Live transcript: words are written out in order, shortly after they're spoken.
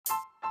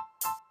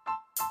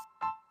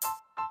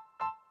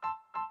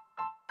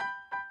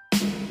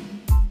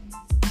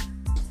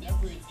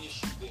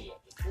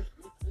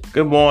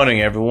Good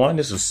morning, everyone.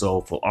 This is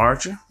Soulful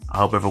Archer. I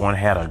hope everyone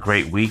had a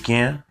great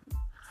weekend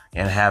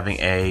and having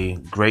a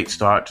great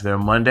start to their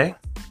Monday.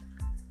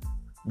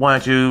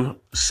 Wanted to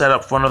set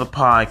up for another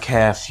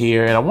podcast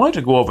here, and I wanted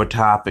to go over a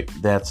topic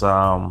that's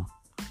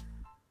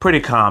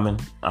pretty common.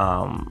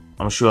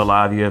 I'm sure a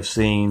lot of you have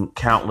seen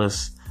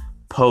countless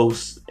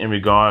posts in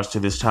regards to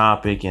this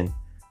topic and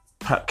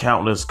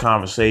countless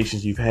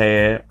conversations you've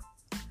had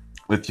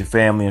with your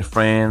family and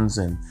friends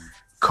and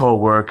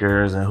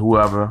co-workers and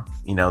whoever,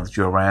 that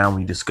you're around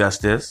when you discuss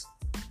this.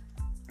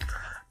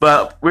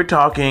 But we're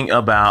talking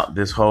about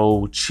this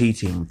whole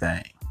cheating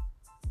thing.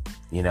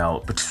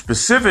 But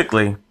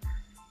specifically,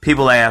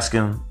 people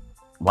asking,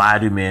 why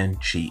do men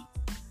cheat?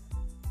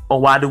 Or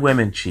why do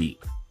women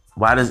cheat?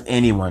 Why does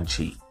anyone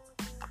cheat?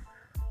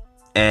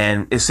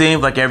 And it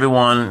seems like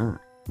everyone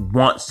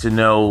wants to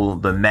know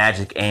the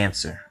magic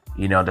answer,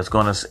 that's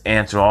going to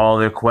answer all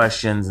their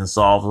questions and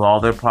solve all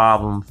their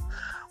problems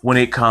when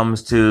it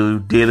comes to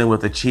dealing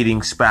with a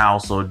cheating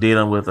spouse or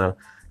dealing with a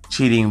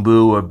cheating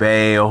boo or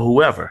bae or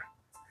whoever.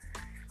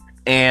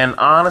 And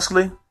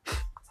honestly,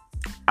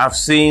 I've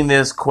seen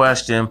this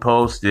question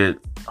posted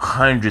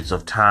hundreds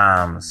of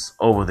times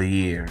over the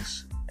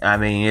years. I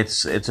mean,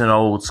 it's an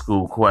old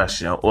school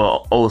question,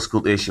 or old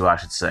school issue, I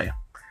should say.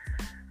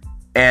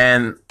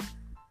 And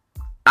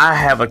I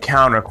have a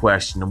counter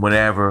question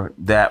whenever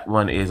that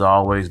one is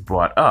always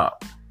brought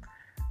up.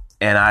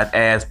 And I'd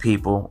ask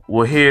people,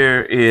 well,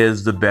 here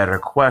is the better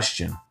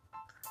question.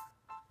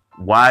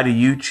 Why do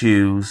you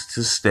choose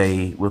to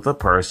stay with a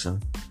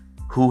person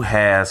who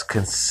has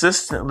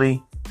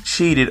consistently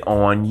cheated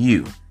on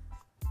you?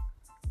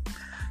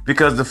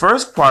 Because the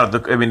first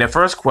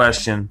first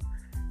question,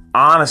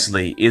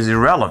 honestly, is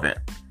irrelevant.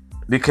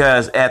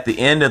 Because at the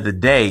end of the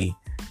day,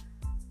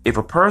 if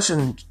a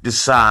person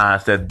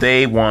decides that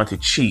they want to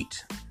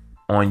cheat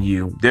on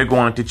you, they're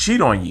going to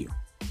cheat on you.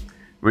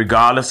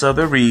 Regardless of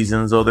their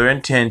reasons or their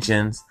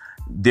intentions,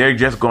 they're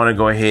just going to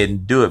go ahead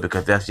and do it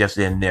because that's just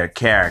in their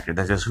character.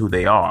 That's just who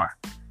they are.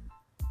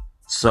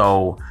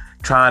 So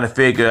trying to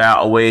figure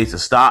out a way to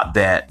stop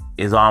that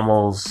is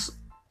almost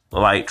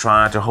like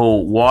trying to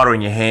hold water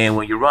in your hand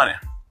when you're running.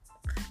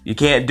 You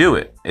can't do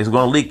it. It's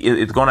going to leak.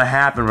 It's going to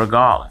happen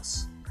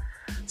regardless.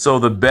 So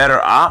the better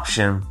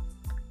option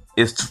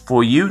is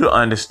for you to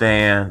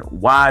understand,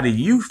 why do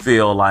you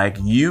feel like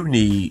you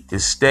need to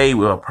stay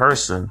with a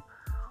person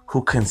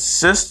who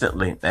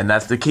consistently, and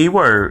that's the key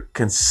word,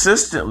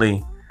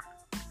 consistently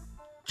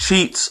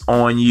cheats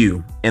on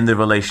you in the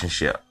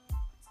relationship?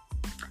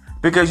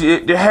 Because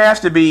there has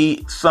to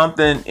be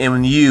something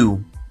in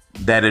you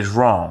that is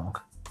wrong.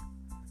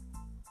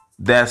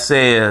 That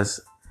says,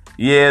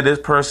 yeah, this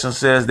person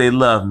says they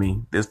love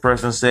me. This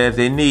person says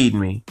they need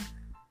me.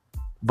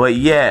 But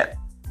yet,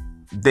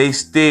 they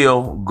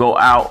still go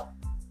out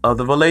of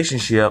the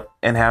relationship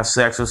and have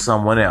sex with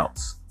someone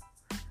else.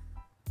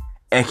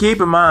 And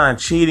keep in mind,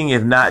 cheating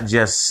is not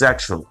just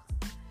sexual.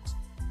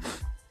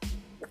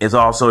 It's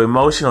also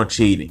emotional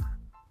cheating.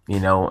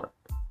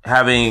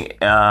 Having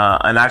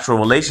an actual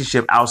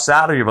relationship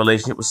outside of your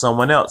relationship with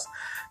someone else.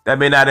 That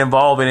may not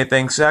involve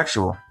anything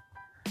sexual.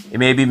 It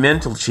may be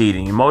mental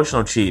cheating,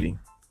 emotional cheating.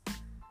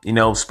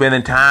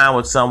 Spending time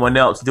with someone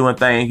else, doing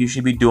things you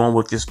should be doing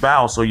with your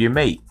spouse or your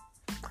mate.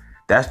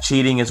 That's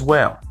cheating as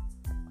well.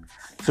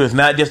 So it's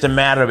not just a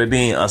matter of it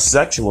being a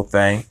sexual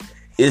thing.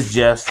 It's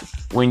just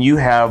when you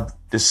have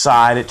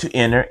decided to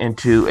enter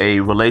into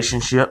a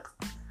relationship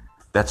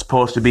that's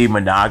supposed to be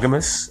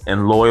monogamous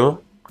and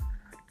loyal,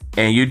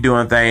 and you're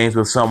doing things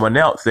with someone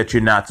else that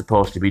you're not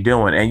supposed to be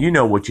doing, and you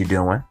know what you're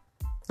doing.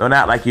 Don't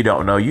act like you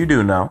don't know. You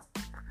do know.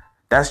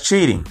 That's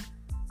cheating.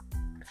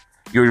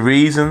 Your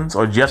reasons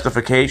or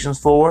justifications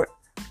for it,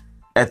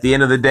 at the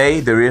end of the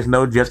day, there is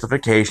no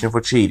justification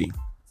for cheating,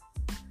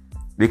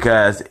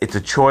 because it's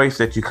a choice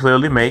that you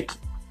clearly make,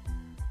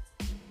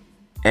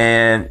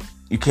 and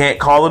you can't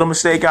call it a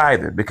mistake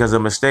either, because a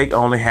mistake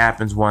only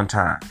happens one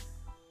time.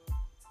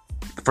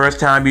 The first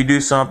time you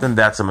do something,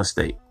 that's a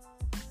mistake.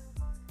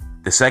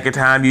 The second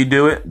time you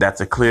do it,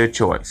 that's a clear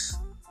choice.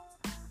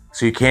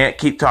 So you can't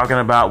keep talking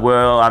about,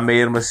 well, I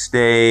made a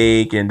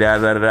mistake and da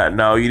da da da.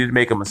 No, you didn't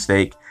make a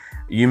mistake.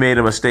 You made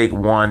a mistake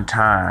one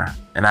time.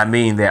 And I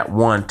mean that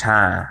one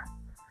time.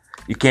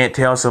 You can't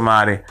tell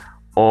somebody,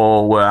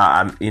 oh, well,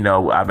 I've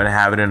been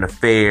having an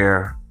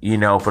affair,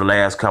 for the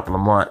last couple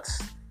of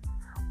months.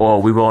 Or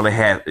we only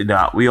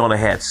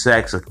had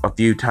sex a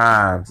few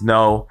times.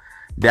 No,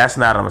 that's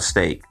not a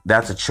mistake.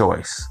 That's a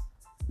choice.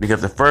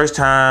 Because the first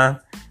time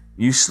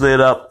you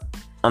slid up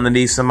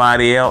underneath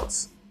somebody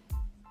else,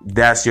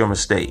 that's your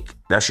mistake.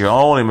 That's your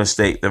only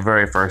mistake the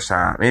very first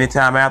time.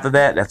 Anytime after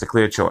that, that's a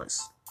clear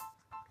choice.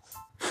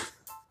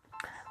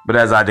 But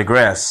as I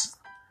digress,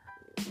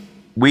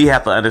 we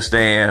have to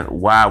understand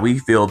why we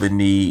feel the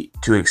need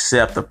to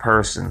accept a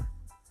person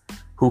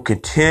who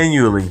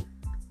continually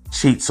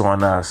cheats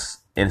on us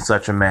in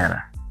such a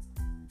manner.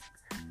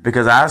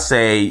 Because I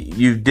say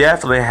you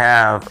definitely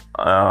have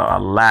a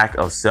lack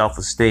of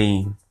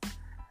self-esteem,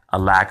 a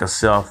lack of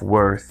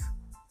self-worth,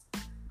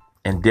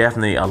 and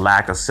definitely a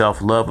lack of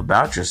self-love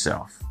about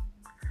yourself.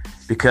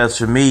 Because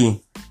for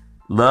me,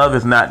 love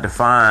is not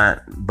defined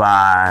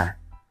by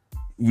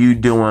you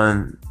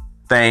doing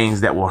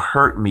things that will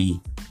hurt me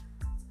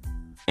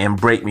and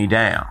break me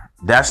down.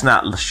 That's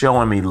not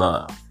showing me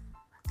love.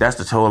 That's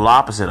the total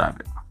opposite of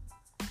it.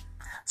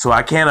 So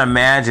I can't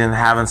imagine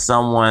having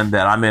someone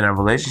that I'm in a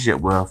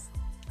relationship with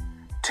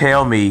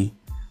tell me,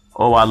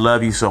 oh, I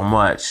love you so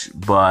much,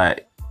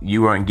 but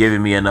you weren't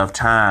giving me enough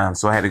time,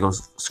 so I had to go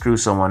screw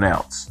someone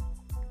else.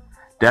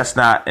 That's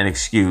not an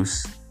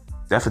excuse.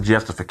 That's a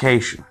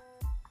justification.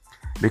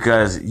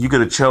 Because you could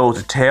have chose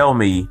to tell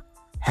me,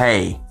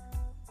 hey,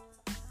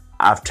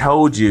 I've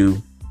told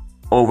you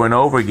over and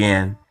over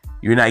again,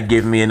 you're not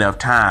giving me enough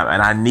time,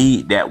 and I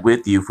need that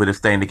with you for this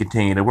thing to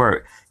continue to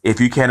work.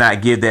 If you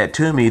cannot give that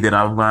to me, then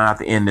I'm going to have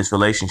to end this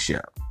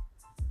relationship.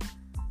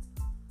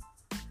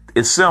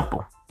 It's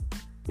simple.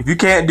 If you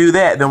can't do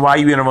that, then why are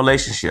you in a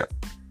relationship?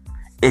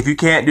 If you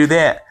can't do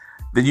that,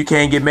 then you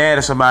can't get mad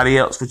at somebody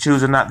else for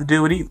choosing not to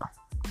do it either.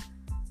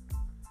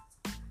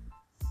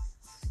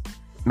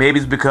 Maybe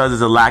it's because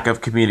there's a lack of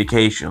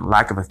communication,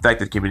 lack of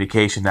effective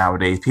communication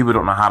nowadays. People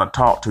don't know how to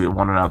talk to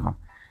one another.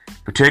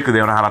 Particularly, they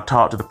don't know how to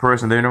talk to the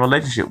person they're in a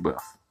relationship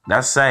with.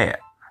 That's sad.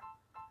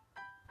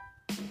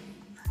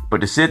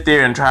 But to sit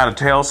there and try to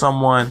tell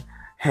someone,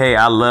 hey,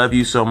 I love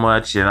you so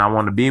much and I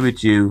want to be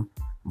with you,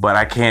 but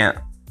I can't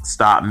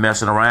stop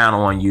messing around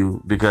on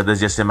you because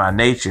it's just in my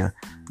nature.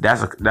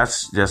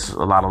 That's just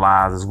a lot of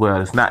lies as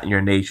well. It's not in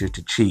your nature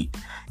to cheat.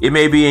 It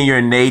may be in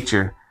your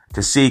nature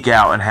to seek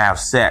out and have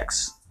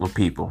sex with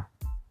people.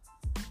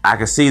 I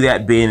can see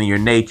that being in your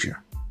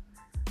nature.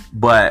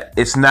 But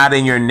it's not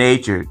in your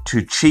nature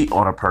to cheat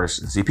on a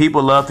person. See,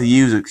 people love to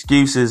use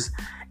excuses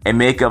and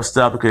make up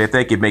stuff because they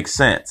think it makes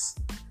sense.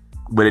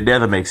 But it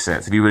doesn't make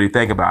sense if you really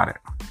think about it.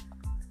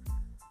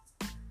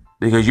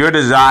 Because your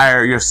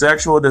desire, your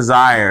sexual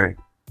desire,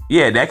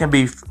 yeah, that can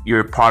be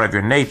your part of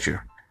your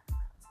nature.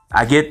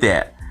 I get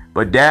that.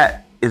 But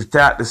that is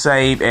not the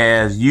same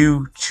as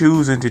you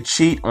choosing to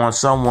cheat on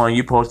someone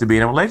you're supposed to be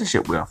in a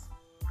relationship with.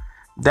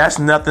 That's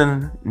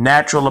nothing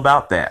natural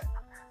about that.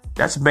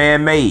 That's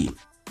man-made.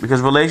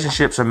 Because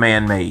relationships are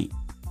man-made.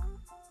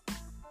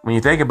 When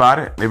you think about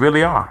it, they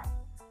really are.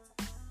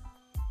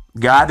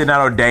 God did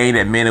not ordain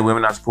that men and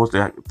women are supposed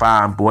to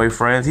find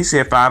boyfriends. He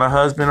said find a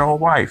husband or a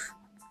wife.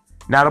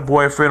 Not a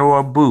boyfriend or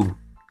a boo.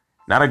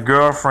 Not a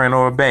girlfriend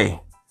or a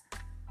bae.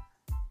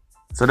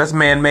 So that's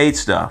man-made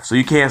stuff. So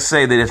you can't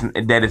say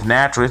that it's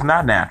natural. It's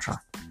not natural.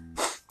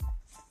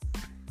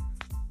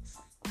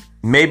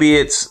 Maybe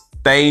it's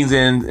things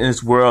in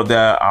this world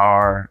that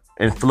are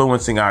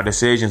influencing our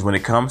decisions when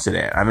it comes to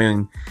that. I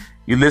mean,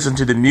 you listen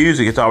to the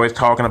music, it's always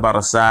talking about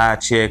a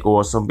side chick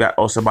or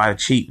somebody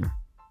cheating.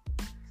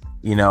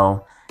 You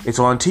know, it's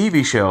on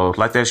TV shows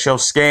like that show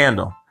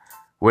Scandal,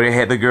 where they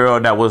had the girl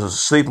that was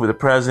sleeping with the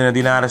president of the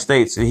United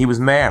States and he was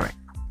married,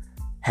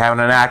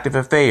 having an active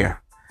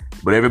affair.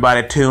 But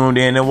everybody tuned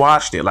in and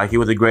watched it like it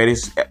was the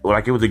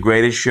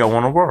greatest show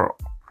in the world.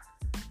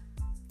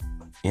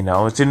 You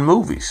know, it's in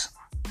movies.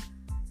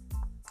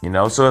 You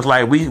know, so it's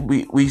like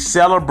we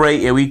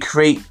celebrate and we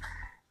create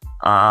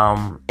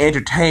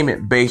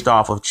entertainment based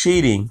off of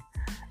cheating,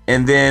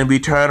 and then we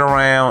turn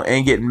around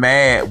and get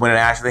mad when it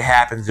actually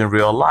happens in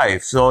real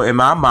life. So in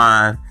my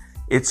mind,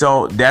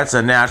 that's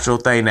a natural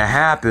thing to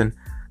happen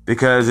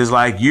because it's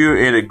like you're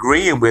in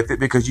agreeing with it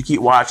because you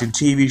keep watching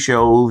TV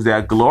shows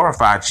that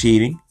glorify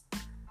cheating.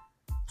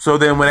 So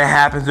then when it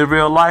happens in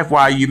real life,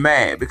 why are you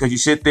mad? Because you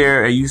sit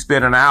there and you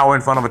spend an hour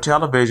in front of a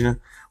television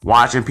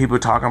watching people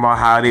talking about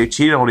how they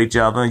cheated on each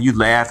other, and you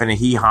laughing and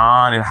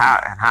hee-hawing and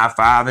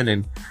high-fiving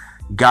and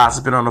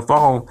gossiping on the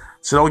phone.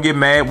 So don't get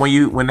mad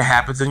when it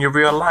happens in your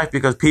real life,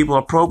 because people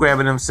are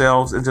programming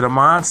themselves into the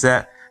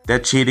mindset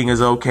that cheating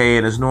is okay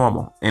and is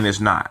normal, and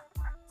it's not.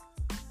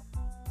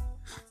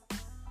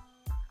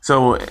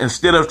 So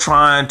instead of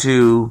trying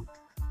to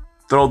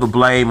throw the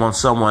blame on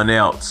someone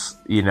else,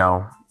 you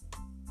know,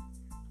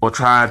 or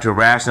trying to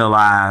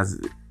rationalize,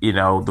 you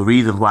know, the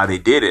reasons why they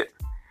did it,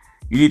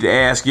 you need to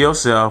ask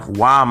yourself,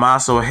 why am I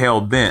so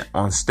hell-bent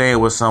on staying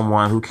with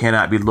someone who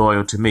cannot be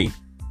loyal to me?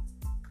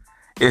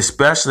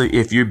 Especially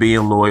if you're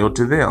being loyal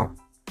to them.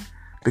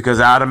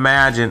 Because I'd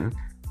imagine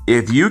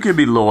if you can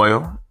be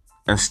loyal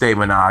and stay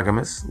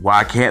monogamous,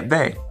 why can't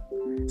they?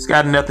 It's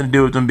got nothing to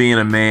do with them being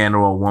a man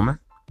or a woman.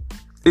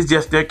 It's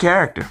just their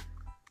character.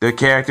 Their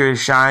character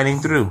is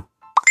shining through.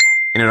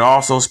 And it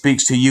also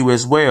speaks to you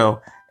as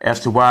well as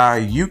to why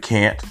you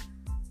can't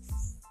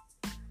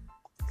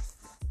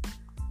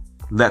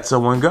let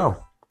someone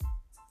go.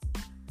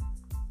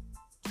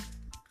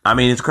 I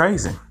mean, it's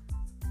crazy.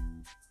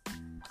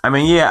 I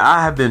mean, yeah,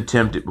 I have been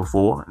tempted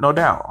before, no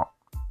doubt.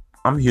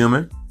 I'm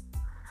human.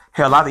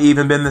 Hell, I've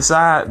even been the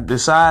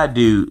side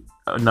dude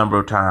a number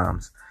of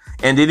times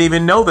and didn't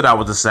even know that I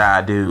was a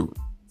side dude.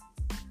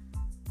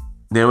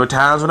 There were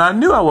times when I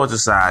knew I was a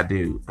side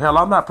dude. Hell,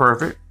 I'm not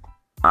perfect.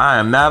 I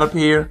am not up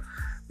here,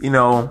 you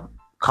know,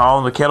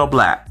 calling the kettle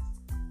black.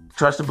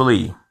 Trust and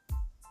believe.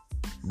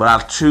 But I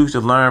choose to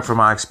learn from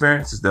my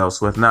experiences, though,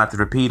 so as not to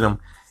repeat them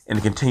and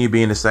to continue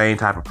being the same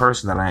type of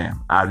person that I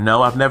am. I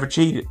know I've never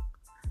cheated.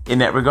 in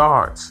that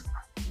regards.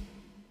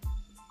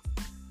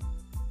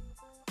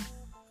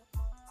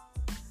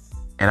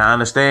 And I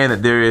understand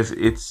that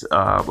it's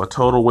a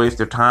total waste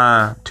of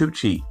time to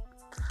cheat.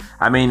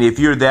 I mean, if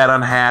you're that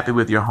unhappy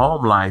with your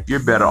home life,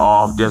 you're better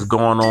off just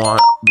going on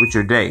with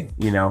your day,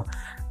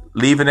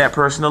 leaving that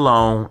person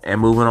alone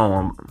and moving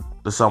on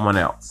to someone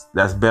else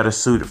that's better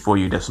suited for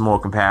you, that's more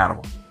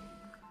compatible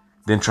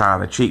than trying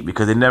to cheat,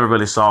 because it never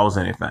really solves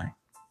anything.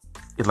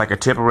 It's like a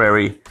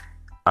temporary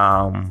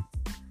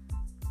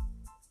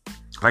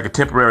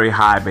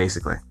high,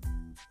 basically.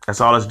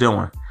 That's all it's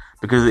doing.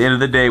 Because at the end of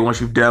the day,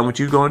 once you've done what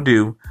you're going to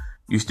do,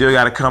 you still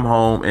got to come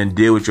home and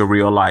deal with your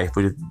real life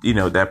with,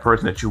 that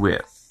person that you're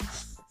with.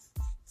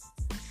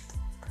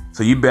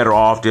 So you better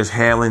off just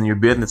handling your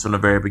business from the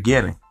very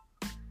beginning.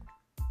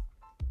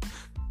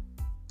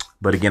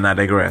 But again, I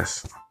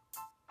digress.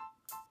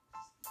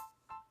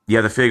 You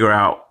have to figure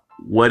out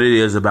what it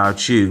is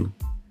about you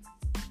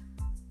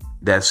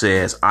that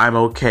says, I'm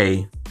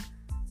okay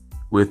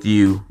with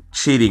you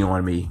cheating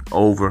on me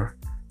over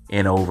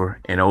and over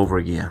and over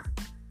again.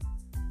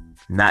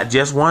 Not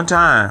just one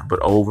time, but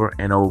over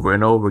and over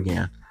and over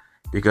again.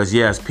 Because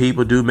yes,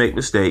 people do make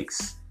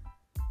mistakes.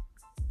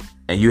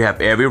 And you have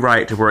every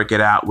right to work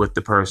it out with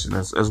the person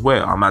as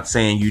well. I'm not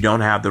saying you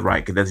don't have the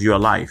right, because that's your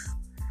life.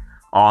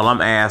 All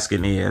I'm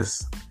asking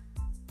is,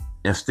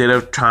 instead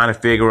of trying to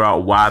figure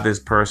out why this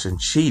person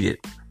cheated,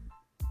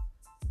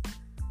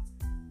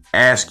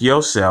 ask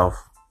yourself,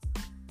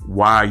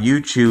 why are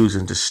you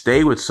choosing to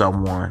stay with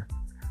someone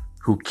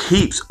who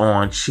keeps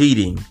on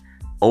cheating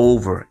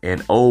over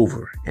and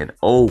over and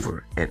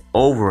over and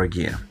over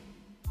again?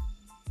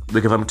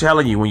 Because I'm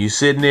telling you, when you're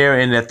sitting there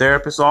in that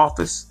therapist's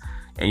office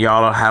and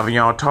y'all are having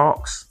y'all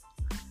talks,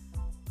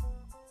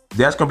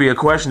 that's going to be a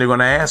question they're going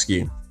to ask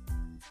you.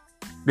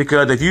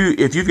 Because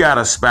if you've got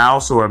a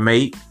spouse or a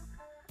mate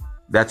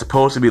that's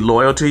supposed to be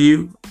loyal to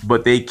you,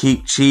 but they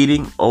keep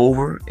cheating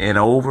over and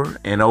over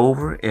and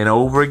over and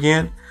over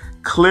again,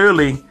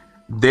 clearly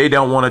they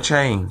don't want to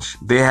change.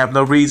 They have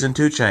no reason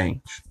to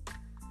change.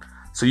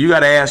 So you got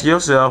to ask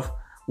yourself,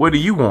 what do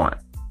you want?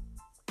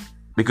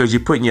 Because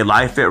you're putting your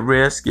life at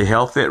risk, your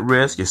health at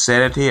risk, your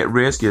sanity at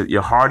risk,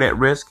 your heart at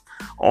risk.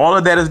 All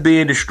of that is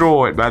being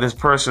destroyed by this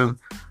person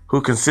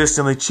who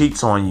consistently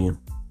cheats on you.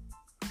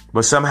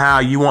 But somehow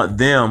you want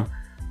them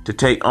to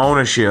take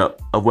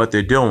ownership of what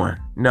they're doing.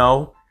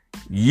 No,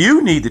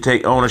 you need to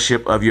take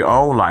ownership of your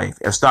own life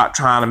and stop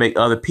trying to make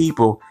other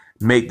people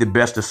make the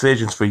best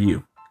decisions for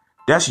you.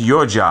 That's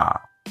your job.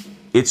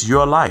 It's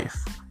your life.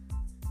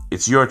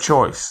 It's your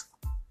choice.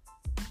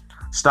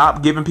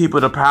 Stop giving people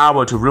the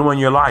power to ruin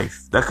your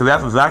life. That's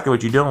exactly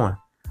what you're doing.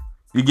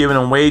 You're giving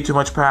them way too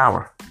much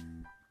power.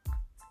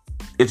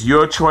 It's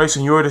your choice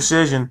and your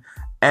decision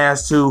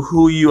as to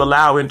who you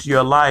allow into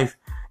your life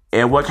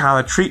and what kind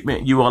of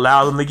treatment you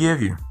allow them to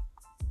give you.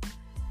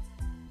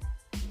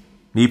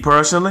 Me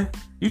personally,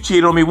 you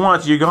cheat on me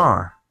once, you're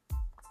gone.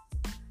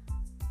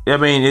 I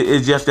mean,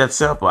 it's just that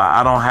simple.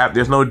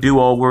 There's no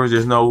do-overs.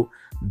 There's no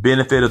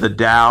benefit of the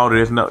doubt.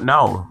 There's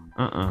no.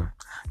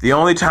 The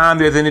only time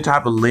there's any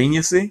type of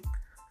leniency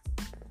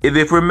is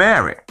if we're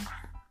married.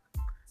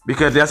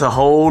 Because that's a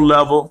whole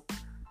level.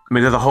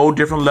 There's a whole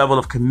different level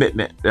of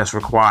commitment that's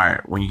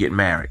required when you get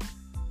married.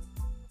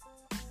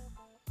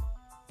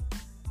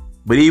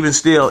 But even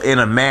still, in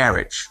a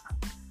marriage,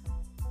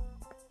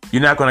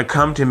 you're not going to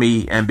come to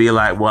me and be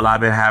like, well,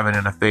 I've been having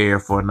an affair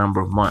for a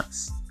number of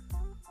months.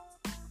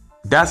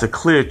 That's a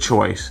clear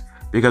choice.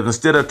 Because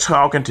instead of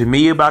talking to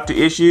me about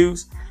the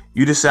issues,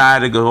 you decide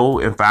to go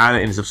and find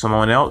it in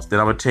someone else. Then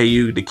I'm going to tell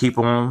you to keep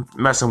on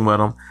messing with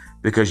them,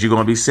 because you're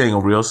going to be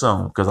single real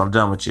soon, because I'm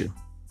done with you.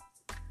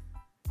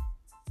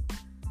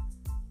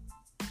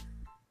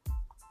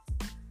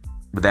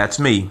 But that's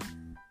me.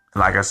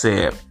 Like I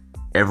said,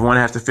 everyone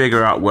has to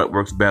figure out what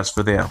works best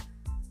for them.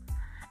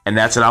 And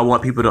that's what I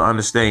want people to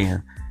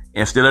understand.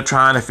 Instead of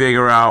trying to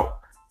figure out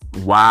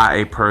why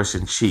a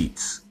person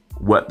cheats,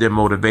 what their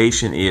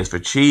motivation is for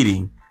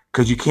cheating,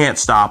 because you can't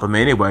stop them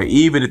anyway.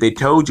 Even if they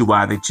told you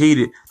why they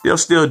cheated, they'll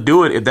still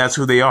do it if that's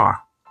who they are.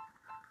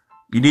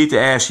 You need to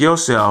ask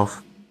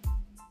yourself,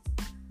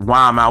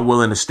 why am I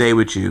willing to stay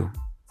with you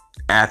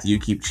after you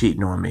keep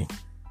cheating on me?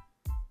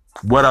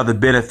 What are the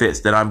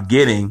benefits that I'm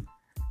getting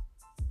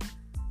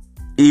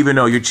even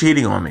though you're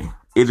cheating on me?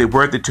 Is it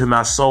worth it to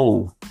my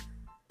soul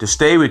to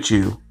stay with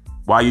you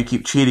while you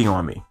keep cheating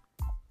on me?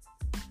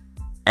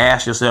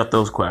 Ask yourself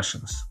those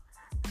questions.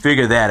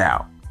 Figure that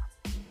out.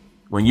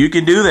 When you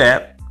can do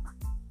that,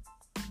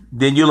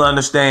 then you'll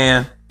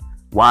understand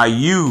why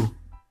you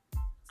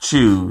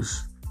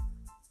choose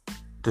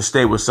to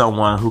stay with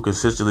someone who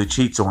consistently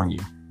cheats on you.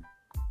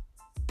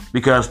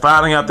 Because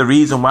finding out the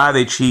reason why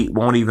they cheat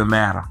won't even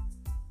matter.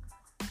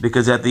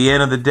 Because at the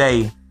end of the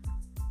day,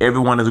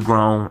 everyone is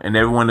grown and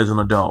everyone is an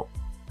adult.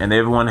 And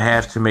everyone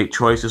has to make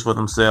choices for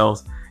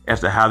themselves as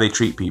to how they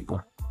treat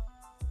people.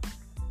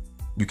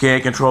 You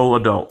can't control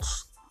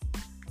adults.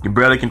 You can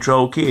barely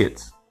control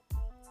kids.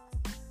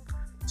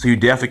 So you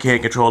definitely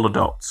can't control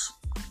adults.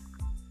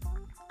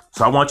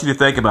 So I want you to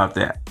think about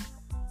that.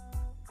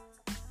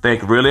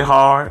 Think really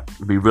hard,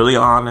 be really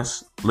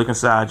honest, look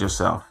inside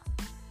yourself,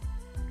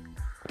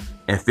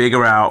 and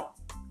figure out,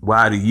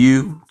 why do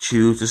you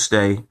choose to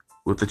stay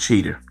with a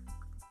cheater?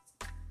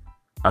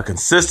 A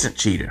consistent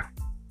cheater.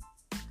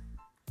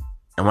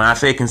 And when I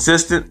say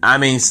consistent, I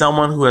mean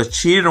someone who has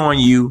cheated on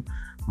you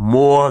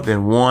more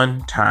than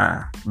one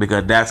time,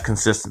 because that's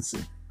consistency.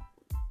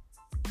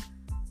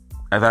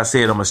 As I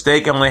said, a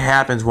mistake only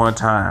happens one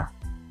time.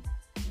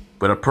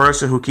 But a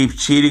person who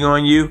keeps cheating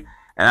on you,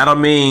 and I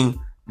don't mean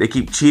they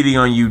keep cheating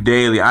on you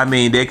daily. I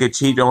mean, they could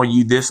cheat on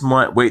you this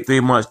month, wait 3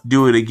 months,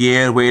 do it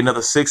again, wait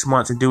another 6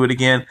 months and do it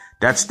again.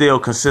 That's still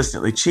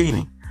consistently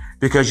cheating,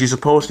 because you're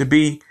supposed to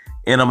be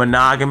in a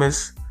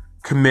monogamous,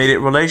 committed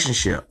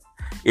relationship.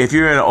 If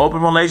you're in an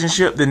open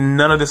relationship, then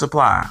none of this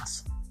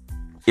applies.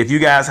 If you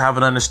guys have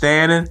an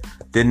understanding,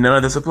 then none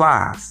of this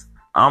applies.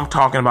 I'm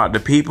talking about the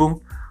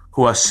people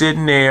who are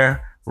sitting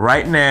there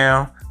right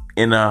now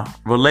in a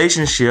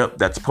relationship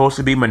that's supposed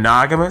to be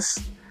monogamous,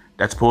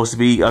 that's supposed to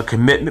be a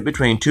commitment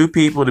between two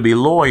people to be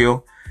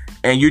loyal,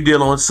 and you're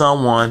dealing with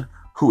someone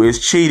who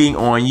is cheating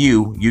on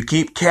you. You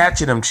keep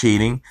catching them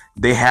cheating.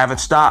 They haven't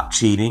stopped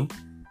cheating.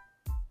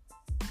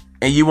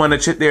 And you want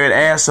to sit there and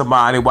ask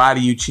somebody, why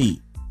do you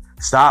cheat?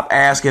 Stop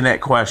asking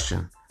that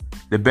question.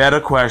 The better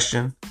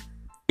question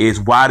is,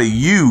 why do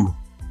you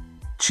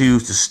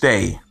choose to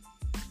stay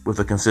with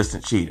a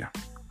consistent cheater?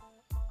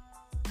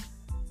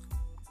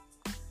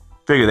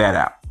 Figure that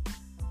out.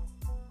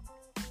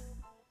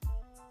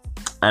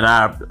 And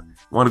I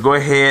want to go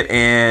ahead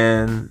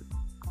and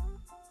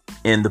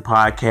end the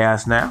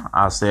podcast now.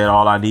 I said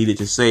all I needed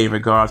to say in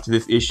regards to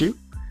this issue.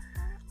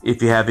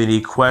 If you have any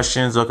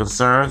questions or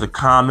concerns or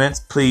comments,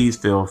 please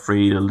feel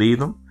free to leave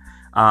them.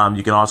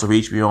 You can also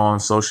reach me on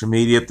social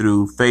media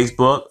through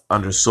Facebook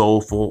under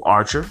Soulful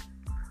Archer.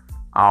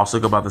 I also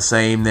go by the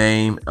same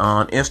name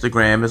on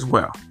Instagram as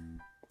well.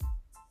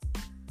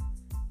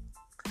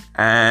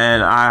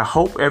 And I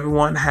hope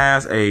everyone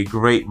has a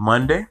great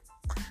Monday.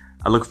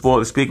 I look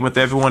forward to speaking with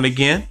everyone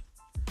again.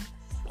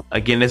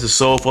 Again, this is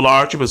Soulful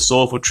Archer with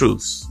Soulful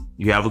Truths.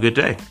 You have a good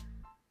day.